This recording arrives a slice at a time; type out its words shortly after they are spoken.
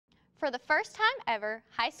For the first time ever,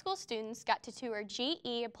 high school students got to tour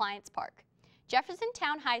GE Appliance Park.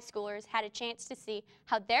 Jeffersontown High Schoolers had a chance to see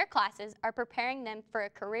how their classes are preparing them for a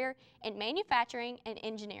career in manufacturing and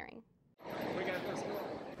engineering.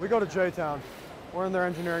 We go to J-Town. We're in their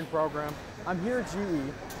engineering program. I'm here at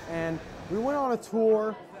GE, and we went on a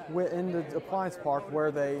tour in the appliance park where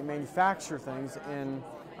they manufacture things in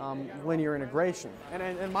linear integration. And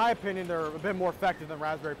in my opinion, they're a bit more effective than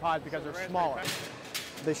Raspberry Pis because they're smaller.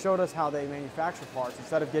 They showed us how they manufacture parts.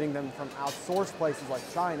 Instead of getting them from outsourced places like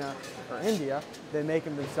China or India, they make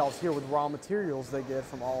them themselves here with raw materials they get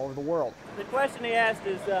from all over the world. The question he asked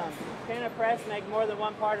is, can a press make more than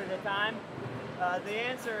one part at a time? The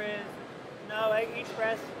answer is no, each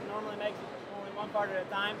press normally makes only one part at a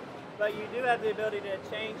time, but you do have the ability to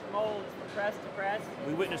change molds from press to press.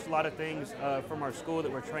 We witnessed a lot of things from our school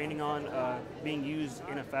that we're training on being used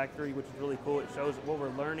in a factory, which is really cool. It shows that what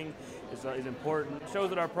we're learning is important. It shows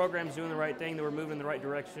that our program's doing the right thing, that we're moving in the right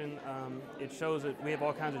direction. It shows that we have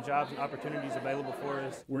all kinds of jobs and opportunities available for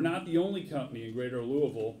us. We're not the only company in Greater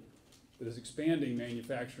Louisville that is expanding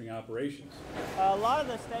manufacturing operations. A lot of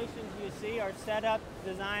the stations you see are set up,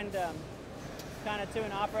 designed kind of to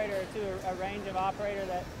an operator or to a range of operator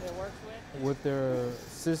that it works with. With their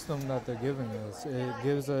system that they're giving us, it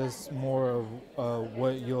gives us more of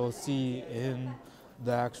what you'll see in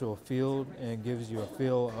the actual field and gives you a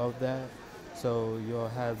feel of that. So you'll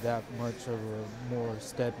have that much of a more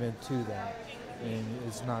step into that. And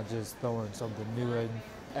it's not just throwing something new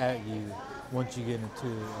at you once you get into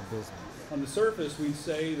a business. On the surface, we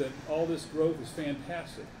say that all this growth is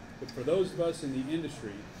fantastic, but for those of us in the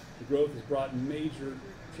industry, the growth has brought major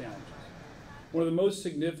challenges. One of the most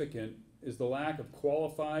significant is the lack of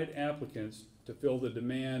qualified applicants to fill the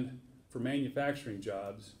demand for manufacturing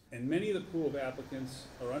jobs, and many of the pool of applicants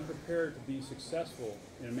are unprepared to be successful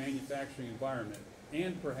in a manufacturing environment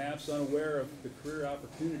and perhaps unaware of the career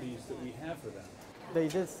opportunities that we have for them. They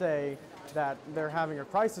did say that they're having a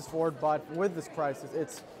crisis for it, but with this crisis,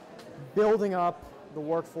 it's building up the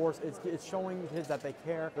workforce, it's showing kids that they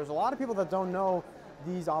care. There's a lot of people that don't know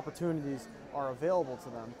these opportunities are available to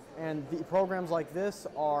them. And the programs like this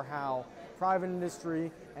are how private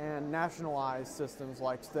industry and nationalized systems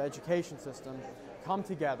like the education system come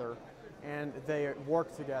together, and they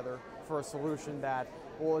work together for a solution that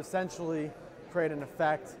will essentially create an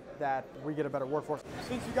effect that we get a better workforce.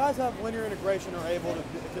 Since you guys have linear integration, are able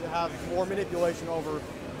to have more manipulation over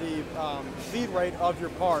the feed rate of your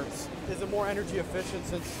parts, is it more energy efficient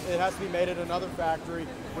since it has to be made at another factory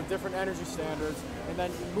with different energy standards and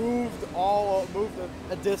then moved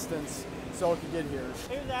a distance so it can get here?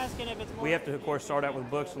 He was asking if it's more. We have to, of course, start out with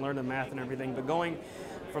books and learn the math and everything, but going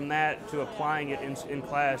from that to applying it in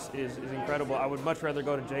class is incredible. I would much rather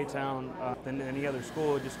go to J-Town than any other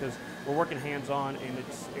school just because we're working hands-on and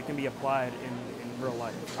it can be applied in real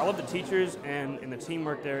life. I love the teachers and the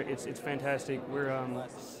teamwork there. It's fantastic.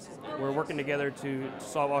 We're working together to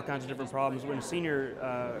solve all kinds of different problems. When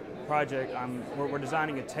senior project, we're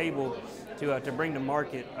designing a table to bring to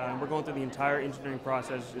market. We're going through the entire engineering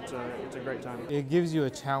process. It's a great time. It gives you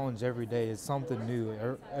a challenge every day. It's something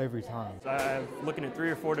new every time. I'm looking at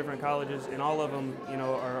 3 or 4 different colleges, and all of them,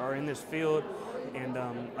 are in this field. And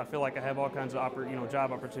I feel like I have all kinds of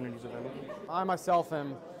job opportunities available. I myself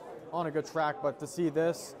am on a good track, but to see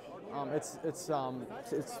this, it's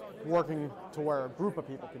working to where a group of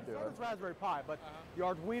people can do it. It's Raspberry Pi, but the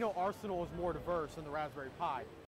Arduino arsenal is more diverse than the Raspberry Pi.